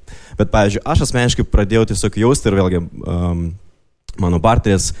skirtingi. Bet, pavyzdžiui, aš asmeniškai pradėjau tiesiog jausti ir vėlgi mano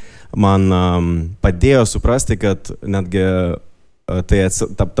partneris man padėjo suprasti, kad netgi tai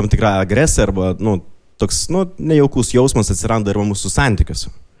tam tikra agresija arba toks nejaukus jausmas atsiranda ir mūsų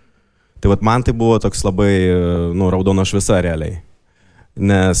santykiuose. Tai man tai buvo toks labai raudona šviesa realiai.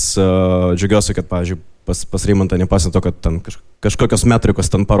 Nes džiugiuosi, kad, pavyzdžiui, pas Reimantą nepasito, kad ten kažkokios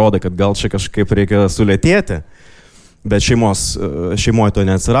metrikos ten parodė, kad gal čia kažkaip reikia sulėtėti. Bet šeimoje to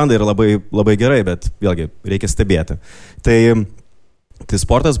neatsiranda ir labai, labai gerai, bet vėlgi reikia stebėti. Tai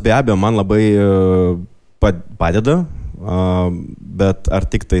sportas be abejo man labai padeda, bet ar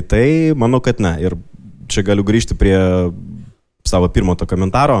tik tai, manau, kad ne. Ir čia galiu grįžti prie savo pirmo to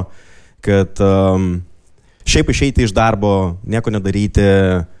komentaro, kad šiaip išeiti iš darbo, nieko nedaryti,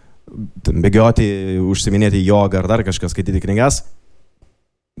 bėgioti, užsiminėti jogą ar dar kažką, skaityti knygas,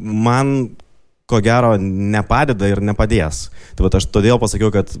 man ko gero nepadeda ir nepadės. Tai aš todėl pasakiau,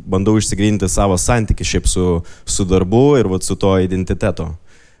 kad bandau išsigryninti savo santykį šiaip su darbu ir su to identiteto.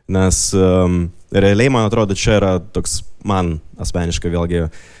 Nes realiai, man atrodo, čia yra toks man asmeniškai vėlgi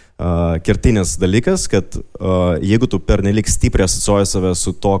kertinis dalykas, kad jeigu tu pernelyg stipriai asociuoji save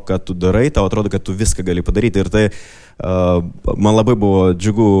su to, ką tu darai, tau atrodo, kad tu viską gali padaryti. Ir tai man labai buvo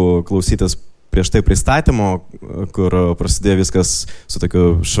džiugu klausytis prieš tai pristatymo, kur prasidėjo viskas su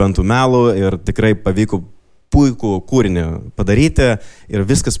tokiu šventų melu ir tikrai pavyko puikų kūrinį padaryti ir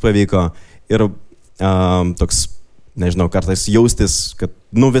viskas pavyko. Ir toks, nežinau, kartais jaustis, kad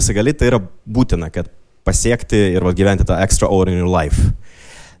visą gali, tai yra būtina, kad pasiekti ir gyventi tą extraordinary life.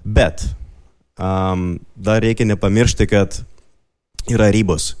 Bet dar reikia nepamiršti, kad yra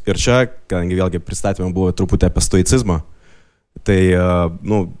ribos. Ir čia, kadangi vėlgi pristatymą buvo truputį apie stoicizmą, tai,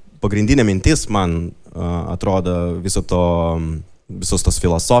 pagrindinė mintis, man atrodo, visos tos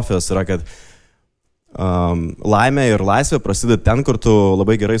filosofijos yra, kad laimė ir laisvė prasideda ten, kur tu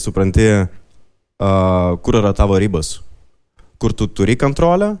labai gerai supranti, kur yra tavo ribos, kur tu turi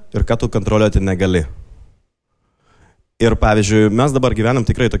kontrolę ir ką tu kontroliuoti negali. Ir, pavyzdžiui, mes dabar gyvenam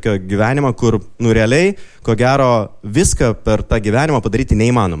tikrai tokio gyvenimą, kur, realiai, ko gero, viską per tą gyvenimą padaryti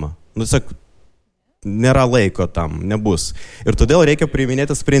neįmanoma. Tiesiog nėra laiko tam, nebus. Ir todėl reikia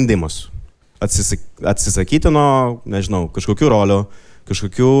priiminėti sprendimus. Atsisakyti nuo, nežinau, kažkokių rolių,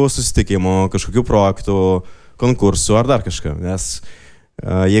 kažkokių susitikimų, kažkokių projektų, konkursų ar dar kažką. Nes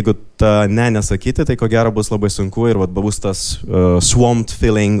jeigu nesakyti, tai ko gero bus labai sunku ir bus tas swamped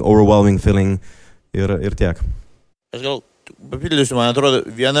feeling, overwhelming feeling ir tiek. Aš gal papildysiu, man atrodo,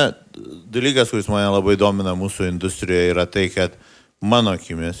 viena dalykas, kuris mane labai domina mūsų industrijoje, yra tai, kad mano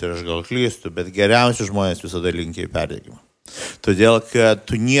akimis, ir aš gal klystu, bet geriausi žmonės visada linkia į perdegimą. Todėl, kad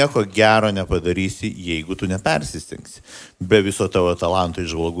tu nieko gero nepadarysi, jeigu tu nepersistengsi. Be viso tavo talanto,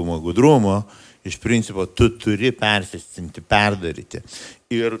 įžvalgumo, gudrumo, iš principo, tu turi persistengti, perdaryti.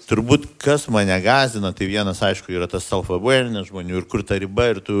 Ir turbūt, kas mane gąsdina, tai vienas, aišku, yra tas self-awareness žmonių ir kur ta riba,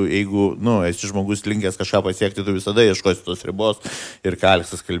 ir tu, jeigu, esi žmogus linkęs kažką pasiekti, tu visada ieškosi tos ribos ir ką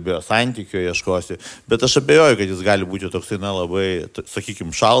Aleksas kalbėjo, santykio ieškosi. Bet aš abejoju, kad jis gali būti toksai, labai,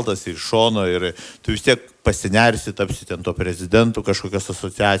 sakykime, šaltas iš šono ir tu vis tiek pasinersi, tapsi ten to prezidentų kažkokios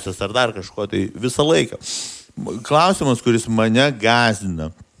asociacijos ar dar kažko, tai visą laiką. Klausimas, kuris mane gąsdina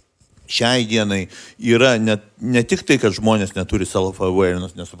šiai dienai yra ne tik tai, kad žmonės neturi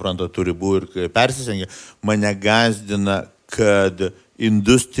self-awareness, nesupranta, turi būti ir persistengia, mane gąsdina, kad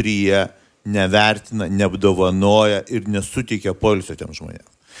industrija nevertina, neapdovanoja ir nesuteikia poilsio tiem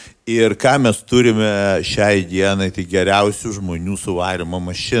žmonėms. Ir ką mes turime šiai dienai, tai geriausių žmonių suvarimo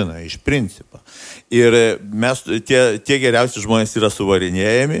mašiną, iš principo. Ir mes, tie geriausi žmonės yra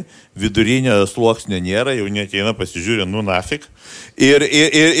suvarinėjami, vidurinio sluoksnio nėra, jau neateina pasižiūrė, nafik. Ir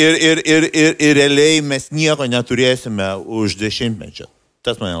realiai mes nieko neturėsime už 10 metų.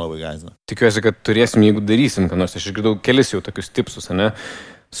 Tas mane labai gąsdina. Tikiuosi, kad turėsim, jeigu darysim, kad nors aš išgirdau kelis jau tokius tipsus, ne?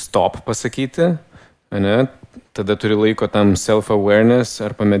 Stop pasakyti, ne? Tada turi laiko tam self-awareness,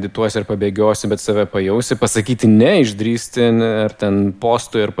 ar pamedituosi, ar pabėgiosi, bet save pajausi, pasakyti ne, išdrįsti, ar ten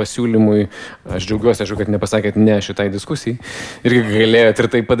postui, ar pasiūlymui. Aš džiaugiuosi, kad nepasakėt ne šitai diskusijai. Irgi galėjote ir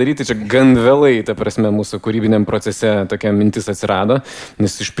tai padaryti, čia gan vėlai, ta prasme, mūsų kūrybiniam procese tokia mintis atsirado,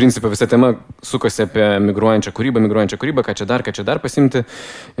 nes iš principo visa tema sukosi apie migruojančią kūrybą, ką čia dar pasimti.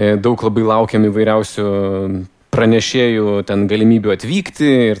 Daug labai laukiam įvairiausių pranešėjų ten galimybių atvykti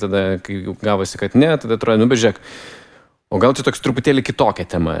ir tada, kai gavosi, kad ne, tada atrodo, bet žiūrėk, o gal čia toks truputėlį kitokia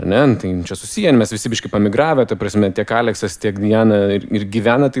tema, ar ne? Tai čia susiję, mes visi biškai pamigravę, ta prasme, tiek Aleksas, tiek Diana ir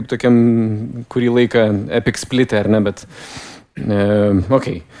gyvena taip tokiam kurį laiką epic splitę, ar ne, bet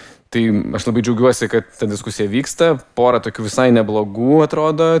okei. Tai aš labai džiaugiuosi, kad ta diskusija vyksta, pora tokių visai neblogų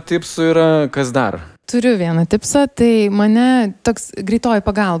atrodo tipsų yra, kas dar? Turiu vieną tipsą, tai mane toks greitoji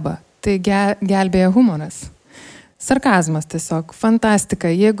pagalba, tai gelbėja humoras. Sarkazmas tiesiog, fantastika.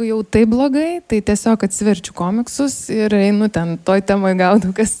 Jeigu jau tai blogai, tai tiesiog atsiverčiu komiksus ir einu ten, toj temai gaudau,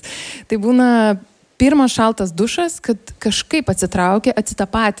 kas. Tai būna pirmas šaltas dušas, kad kažkaip atsitraukia,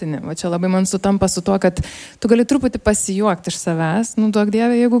 atsitapatini. Va čia labai man sutampa su tuo, kad tu gali truputį pasijuokti iš savęs, duok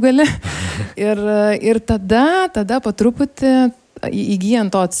Dieve, jeigu gali. Ir tada po truputį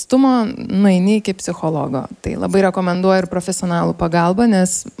įgyjant to atstumo, nueini iki psichologo. Tai labai rekomenduoju ir profesionalų pagalbą,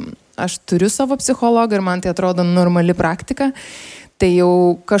 nes aš turiu savo psichologą ir man tai atrodo normali praktika. Tai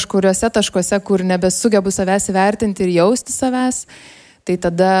jau kažkuriuose taškuose, kur nebesugebu savęs įvertinti ir jausti savęs, tai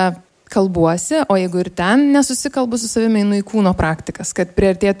tada kalbuosi, o jeigu ir ten nesusikalbu su savimi, einu į kūno praktikas, kad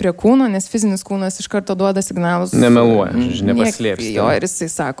priartėt prie kūno, nes fizinis kūnas iš karto duoda signalus. Nemeluoja, nepaslėpsi. Jo, ir jisai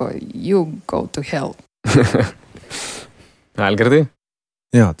sako, you go to hell. Algirdai?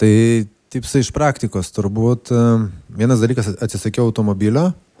 Jo, tai tipsai iš praktikos. Turbūt vienas dalykas, atsisakiau automobilio,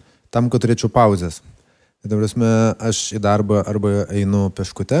 tam, kad turėčiau pauzės. Tai prasme, aš į darbą arba einu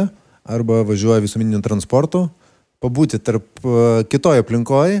peškute, arba važiuoju visuomeniniu transportu, pabūti tarp kitoj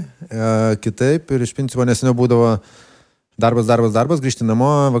aplinkoj, kitaip ir iš principo neseniau būdavo darbas, grįžti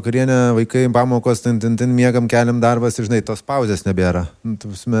namo, vakarienė, vaikai, pamokos, ten miegam, keliam darbas ir žinai, tos pauzės nebėra.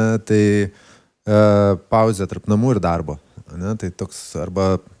 Tai pauzė tarp namų ir darbo. Ne? Tai toks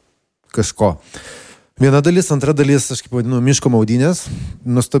arba kažko. Viena dalis, antra dalis, aš kaip vadinu, miško maudynės.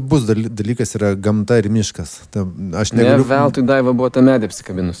 Nuostabus dalykas yra gamta ir miškas. Aš negaliu... Ne, veltui Daiva buvo tą medį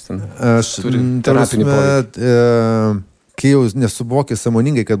apsikabinus ten. Aš turi terapinį poveikį. Kai jau nesuvoki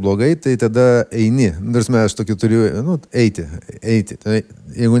sąmoningai, kad blogai, tai tada eini. Aš tokį turiu, eiti. Tai,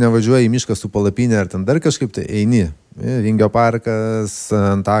 jeigu nevažiuoji į mišką su palapinė ar ten dar kažkaip, tai eini. Vingio parkas,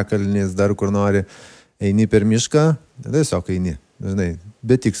 Antakalnis, dar kur nori. Eini per mišką, tiesiog eini. Žinai,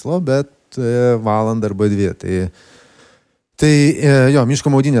 be tikslo, bet valandą arba 2. Tai jo,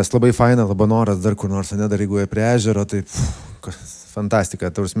 miško maudynės labai faina, Labanoras, dar kur nors, ne, dar jeigu prie ežero, tai fantastika.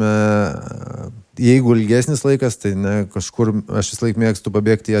 Tarsime, jeigu ilgesnis laikas, tai ne, kažkur, aš vis laik mėgstu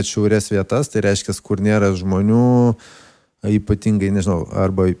pabėgti į atšiaurės vietas, tai reiškia, kur nėra žmonių, ypatingai, nežinau,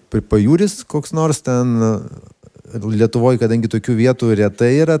 arba pajūris koks nors ten, Lietuvoje, kadangi tokių vietų retai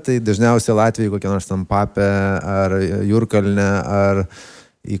yra, tai dažniausiai Latvijai kokia nors ten Papė, ar Jurkalne, ar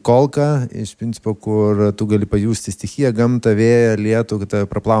į Kolką, iš principo, kur tu gali pajusti stichiją, gamtą, vėją, lietų, kad tai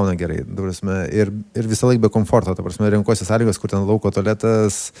praplauna gerai. Ir visą laiką be komforto. Ta prasme, renkuosi sąlygos, kur ten lauko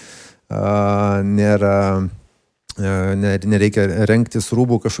tualetas, nereikia rengtis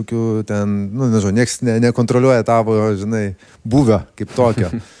rūbų kažkokių ten, nežinau, nieks nekontroliuoja tavo, žinai, buvę kaip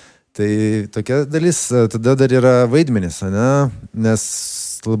tokio. Tai tokia dalis, tada dar yra vaidmenis, ne? Nes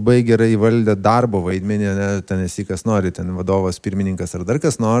labai gerai įvaldė darbo vaidmenį, ne, ten esi kas nori, ten vadovas, pirmininkas ar dar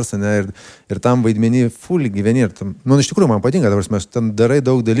kas nors, ne, ir tam vaidmenį full gyveni. Ir tam, iš tikrųjų man patinka, aš ten darai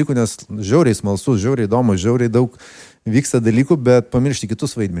daug dalykų, nes žiauriai smalsus, žiauriai įdomus, žiauriai daug vyksta dalykų, bet pamiršti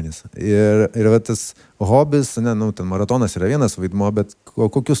kitus vaidmenis. Ir va, tas hobis, ne, ten maratonas yra vienas vaidmo, bet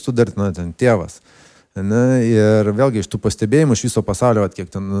kokius tu dar, ten tėvas. Ne, ir vėlgi iš tų pastebėjimų iš viso pasaulio, kiek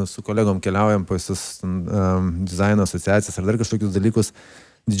ten su kolegom keliaujam pas dizaino asociacijas ar dar kažkokius dalykus,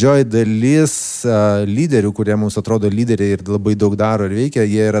 didžioji dalis lyderių, kurie mums atrodo lyderiai ir labai daug daro ir veikia,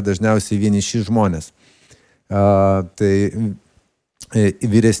 jie yra dažniausiai vieniši žmonės. Tai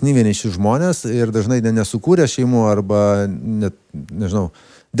vyresni vieniši žmonės ir dažnai nesukūrė šeimų arba net, nežinau,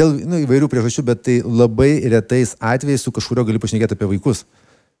 dėl įvairių priežasčių, bet tai labai retais atvejais su kažkurio gali pašnekėti apie vaikus.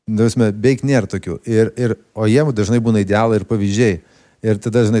 Beveik nėra tokių. O jie dažnai būna idealai ir pavyzdžiai. Ir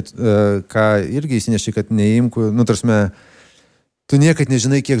tada, žinai, ką irgi įsineši, kad neimku, tu niekad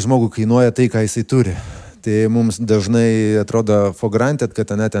nežinai, kiek žmogų kainuoja tai, ką jisai turi. Tai mums dažnai atrodo for granted, kad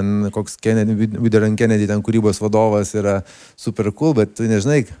ten koks Woodrow Kennedy, ten kūrybos vadovas yra super cool, bet tu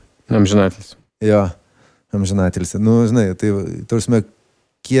nežinai. Amžinatilis. Jo, amžinatilis. Žinai, tai tarsime,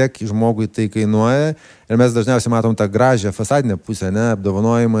 kiek žmogui tai kainuoja. Ir mes dažniausiai matom tą gražią fasadinę pusę, ne,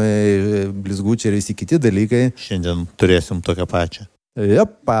 apdovanojimai, blizgučiai ir visi kiti dalykai. Šiandien turėsim tokią pačią.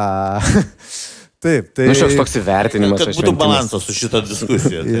 Japa. Taip, tai... Šioks toks įvertinimas. Kad būtų balansas su šitą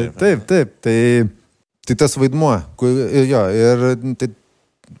diskusiją. Taip. Tai tas vaidmuo. Jo, ir tai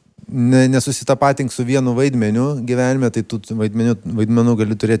nesusitapatink su vienu vaidmeniu gyvenime, tai tu vaidmenų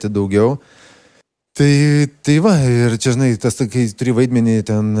gali turėti daugiau. Tai va, ir čia, žinai, tas, kai turi vaidmenį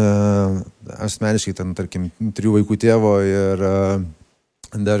ten, aš asmeniškai ten, tarkim, 3 vaikų tėvo ir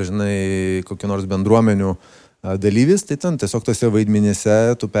dar, žinai, kokių nors bendruomenių dalyvis, tai ten tiesiog tose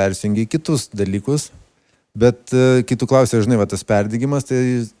vaidmenyse tu persijungi kitus dalykus, bet kai tu klausai, žinai, va, tas perdegimas, tai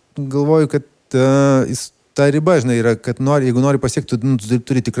galvoju, kad ta riba, žinai, yra, kad jeigu nori pasiekti, tu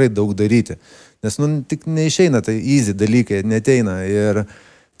turi tikrai daug daryti, nes, tik neišeina, tai easy dalykai, neteina ir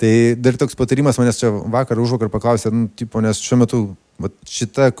tai dar toks patarimas manęs čia užvakar paklausė, nes šiuo metu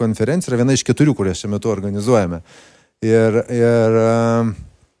šita konferencija yra viena iš 4, kurias šiuo metu organizuojame. Ir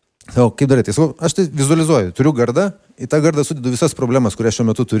kaip darai? Aš tai vizualizuoju, turiu gardą, į tą gardą sudedu visas problemas, kurias šiuo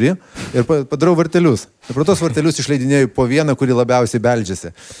metu turi ir padarau vartelius. Ir pro tos vartelius išleidinėjau po vieną, kurį labiausiai beldžiasi.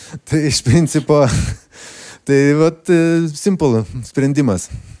 Tai iš principo, simple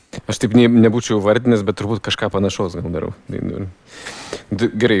sprendimas. Aš taip nebūčiau vardinęs, bet turbūt kažką panašaus gal darau.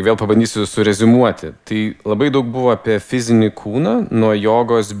 Gerai, vėl pabandysiu sureziumuoti. Tai labai daug buvo apie fizinį kūną, nuo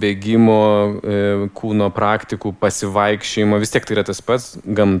jogos, bėgimo, kūno praktikų, pasivaikščiojimo. Vis tiek tai yra tas pats,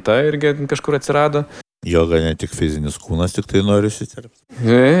 gamta irgi kažkur atsirado. Joga ne tik fizinis kūnas, tik tai noriu įsiterpti.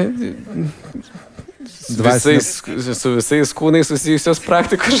 Su visais kūnais susijusios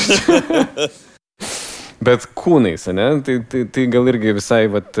praktikos. Bet kūnais, ne? Tai gal irgi visai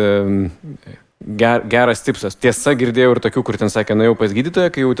geras tipsas. Tiesa, girdėjau ir tokių, kur ten sakė, nuėjau pas gydytoją,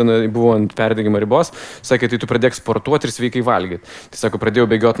 kai jau ten buvo ant perdegimo ribos, sakė, tai tu pradėk sportuoti ir sveikai valgyti. Tai sako, pradėjau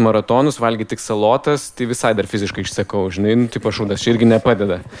bėgioti maratonus, valgyti tik salotas, tai visai dar fiziškai išsekau, žinai, tai pašūdas, čia irgi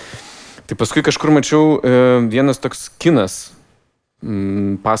nepadeda. Tai paskui kažkur mačiau vienas toks kinas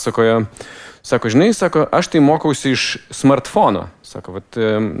pasakojo, sako, žinai, sako, aš tai mokausi iš smartfono. Sako,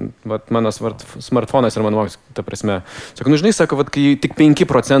 vat mano smartfonas ir mano mokas, ta prasme. Sako, žinai, sako, kai tik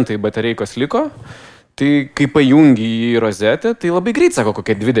 5% baterijos liko, tai kai pajungi į rozetę, tai labai greit, sako,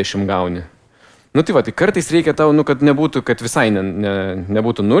 kokie 20 gauni. Tai kartais reikia tau, kad nebūtų, kad visai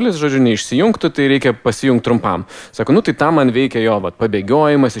nebūtų nulis, žodžiu, neišsijungtų, tai reikia pasijungti trumpam. Sako, tai tam man veikia jo,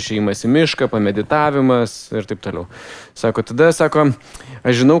 pabėgiojimas, išėjimas į mišką, pameditavimas ir taip toliau. Sako, tada, sako,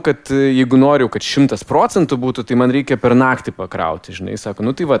 aš žinau, kad jeigu noriu, kad 100% būtų, tai man reikia per naktį pakrauti, žinai.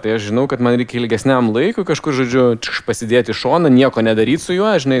 Sako, tai aš žinau, kad man reikia ilgesniam laikui kažkur, žodžiu, pasidėti šoną, nieko nedaryti su juo,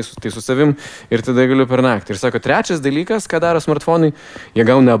 žinai, tai su savim ir tada galiu per naktį. Ir sako, trečias dalykas, ką daro smartfonai, jie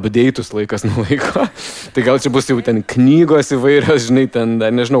gauna update'us laikas nuo laiko. Tai gal čia bus jau ten knygos įvairios, žinai, ten,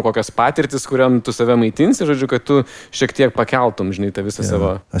 nežinau, kokios patirtis, kuriam tu save maitinsi, žodžiu, kad tu šiek tiek pakeltum, žinai, tą visą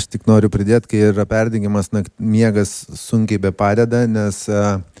savo. Aš tik noriu pridėti, kai yra perdegimas, miegas sunkiai be padeda, nes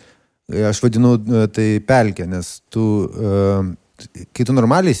aš vadinu tai pelkė, nes kai tu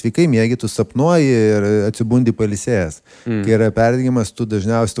normaliai sveikai miegi, tu sapnuoji ir atsibundi pailsėjęs. Kai yra perdegimas, tu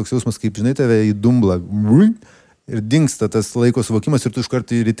dažniausiai toks jausmas, kaip, žinai, tave į dumblą ir dingsta tas laiko suvokimas ir tu iškart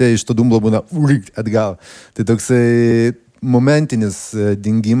ryte iš to dumblo būna atgal. Tai toksai momentinis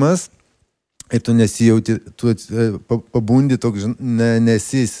dingimas ir tu nesijauti, tu pabundi,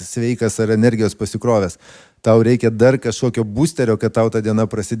 nesi sveikas ar energijos pasikrovęs. Tau reikia dar kažkokio boosterio, kad tau ta diena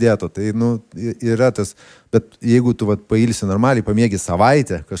prasidėtų. Tai, yra tas, bet jeigu tu pailsi normaliai, pamiegi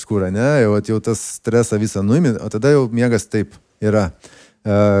savaitę kažkur, ne, jau tas stresą visą nuimi, o tada jau miegas taip yra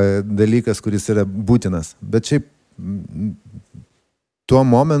dalykas, kuris yra būtinas. Bet šiaip tuo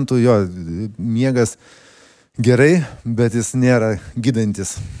momentu jo miegas gerai, bet jis nėra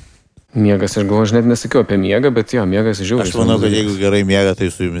gydantis. Miegas, aš galvoju, aš net nesakiau apie miegą, bet jo, miegas žiūri. Aš manau, kad jeigu gerai miega,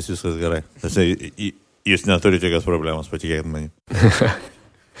 tai su jumis viskas gerai. Jūs neturite jokios problemos, patikėkit manį.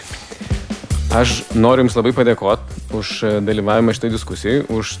 Aš noriu Jums labai padėkoti už dalyvavimą šitai diskusijai,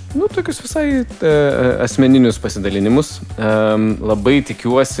 už tokius visai asmeninius pasidalinimus. Labai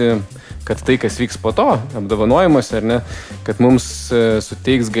tikiuosi, kad tai, kas vyks po to, apdovanojimuose, ar ne, kad mums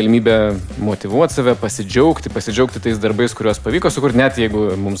suteiks galimybę motyvuoti save, pasidžiaugti tais darbais, kuriuos pavyko sukurti, net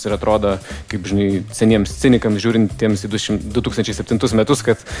jeigu mums ir atrodo, kaip žinai, seniems cinikams žiūrintiems į 2007 metus,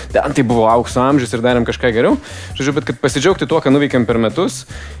 kad ten tai buvo aukso amžius ir darėm kažką geriau. Žodžiu, bet kad pasidžiaugti tuo, ką nuveikėm per metus,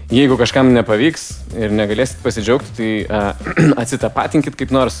 jeigu kažkam nepavyks ir negalėsit pasidžiaugti, tai atsitapatinkit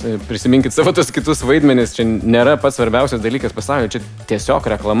kaip nors, prisiminkit savo tos kitus vaidmenis, čia nėra pats svarbiausias dalykas pasaulyje, čia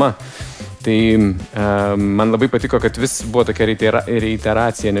tiesiog reklama. Tai man labai patiko, kad vis buvo tokia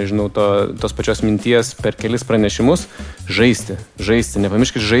reiteracija, nežinau, tos pačios minties per kelis pranešimus. Žaisti,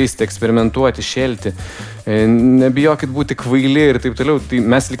 nepamirškit žaisti, eksperimentuoti, šelti, nebijokit būti kvaili ir taip toliau. Tai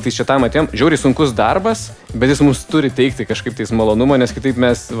mes liktai čia tam atėjom. Žiauriai sunkus darbas, bet jis mums turi teikti kažkaip tais malonumą, nes kitaip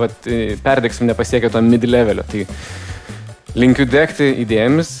mes perdegsim nepasiekę to mid-levelio. Tai linkiu degti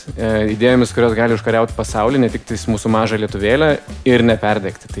idėjomis, kurios gali užkariauti pasaulį, ne tik tais mūsų mažą lietuvėlę ir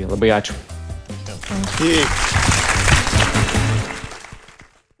neperdegti. Tai labai ačiū.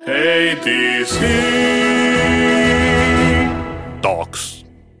 Hey, this